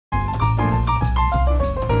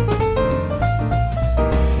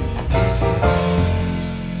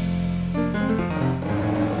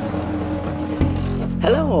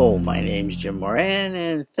Hello, my name is Jim Moran,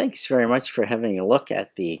 and thanks very much for having a look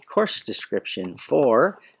at the course description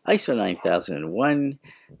for ISO 9001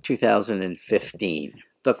 2015.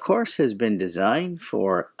 The course has been designed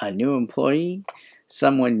for a new employee,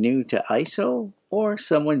 someone new to ISO, or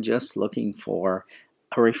someone just looking for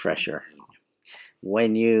a refresher.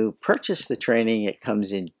 When you purchase the training, it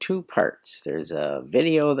comes in two parts. There's a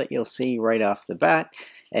video that you'll see right off the bat,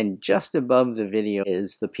 and just above the video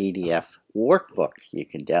is the PDF workbook. You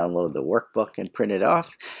can download the workbook and print it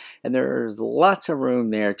off, and there's lots of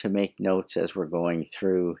room there to make notes as we're going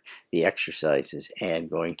through the exercises and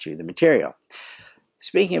going through the material.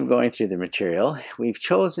 Speaking of going through the material, we've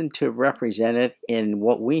chosen to represent it in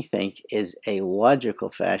what we think is a logical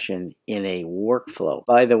fashion in a workflow.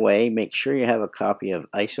 By the way, make sure you have a copy of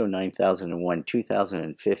ISO 9001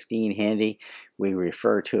 2015 handy. We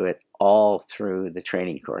refer to it all through the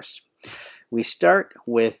training course. We start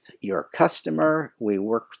with your customer. We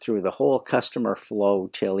work through the whole customer flow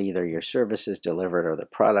till either your service is delivered or the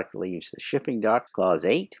product leaves the shipping dock, clause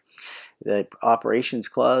 8. The operations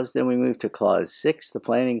clause, then we move to clause 6, the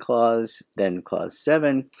planning clause, then clause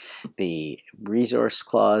 7, the resource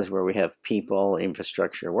clause where we have people,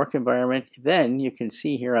 infrastructure, work environment. Then you can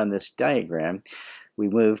see here on this diagram, we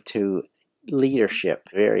move to leadership,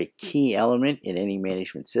 very key element in any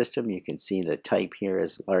management system. You can see the type here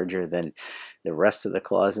is larger than the rest of the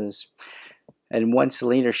clauses. And once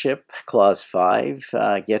leadership, clause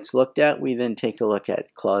 5, gets looked at, we then take a look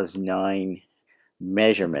at clause 9,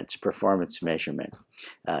 measurements, performance measurement.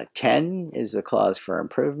 10 is the clause for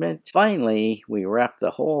improvement. Finally, we wrap the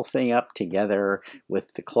whole thing up together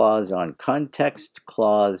with the clause on context,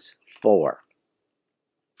 clause 4.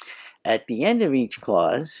 At the end of each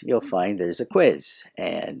clause, you'll find there's a quiz,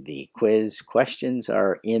 and the quiz questions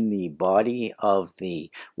are in the body of the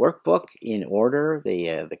workbook in order.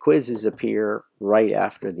 The quizzes appear right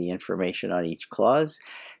after the information on each clause.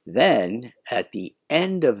 Then, at the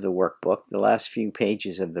end of the workbook, the last few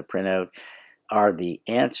pages of the printout are the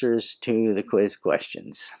answers to the quiz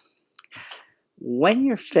questions. When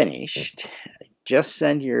you're finished, just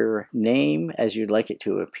send your name as you'd like it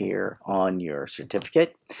to appear on your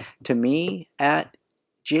certificate to me at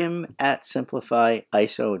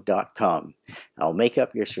jim@simplifyiso.com. I'll make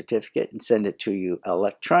up your certificate and send it to you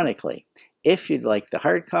electronically. If you'd like the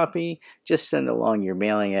hard copy, just send along your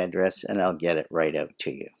mailing address and I'll get it right out to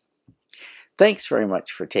you. Thanks very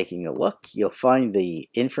much for taking a look. You'll find the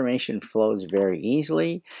information flows very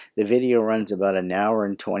easily. The video runs about an hour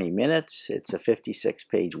and 20 minutes. It's a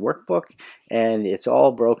 56-page workbook, and it's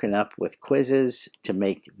all broken up with quizzes to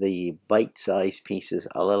make the bite-sized pieces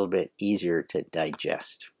a little bit easier to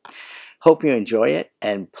digest. Hope you enjoy it,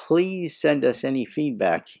 and please send us any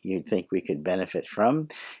feedback you'd think we could benefit from,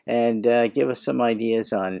 and give us some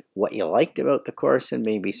ideas on what you liked about the course and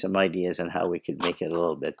maybe some ideas on how we could make it a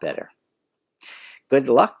little bit better. Good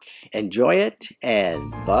luck, enjoy it,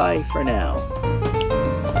 and bye for now.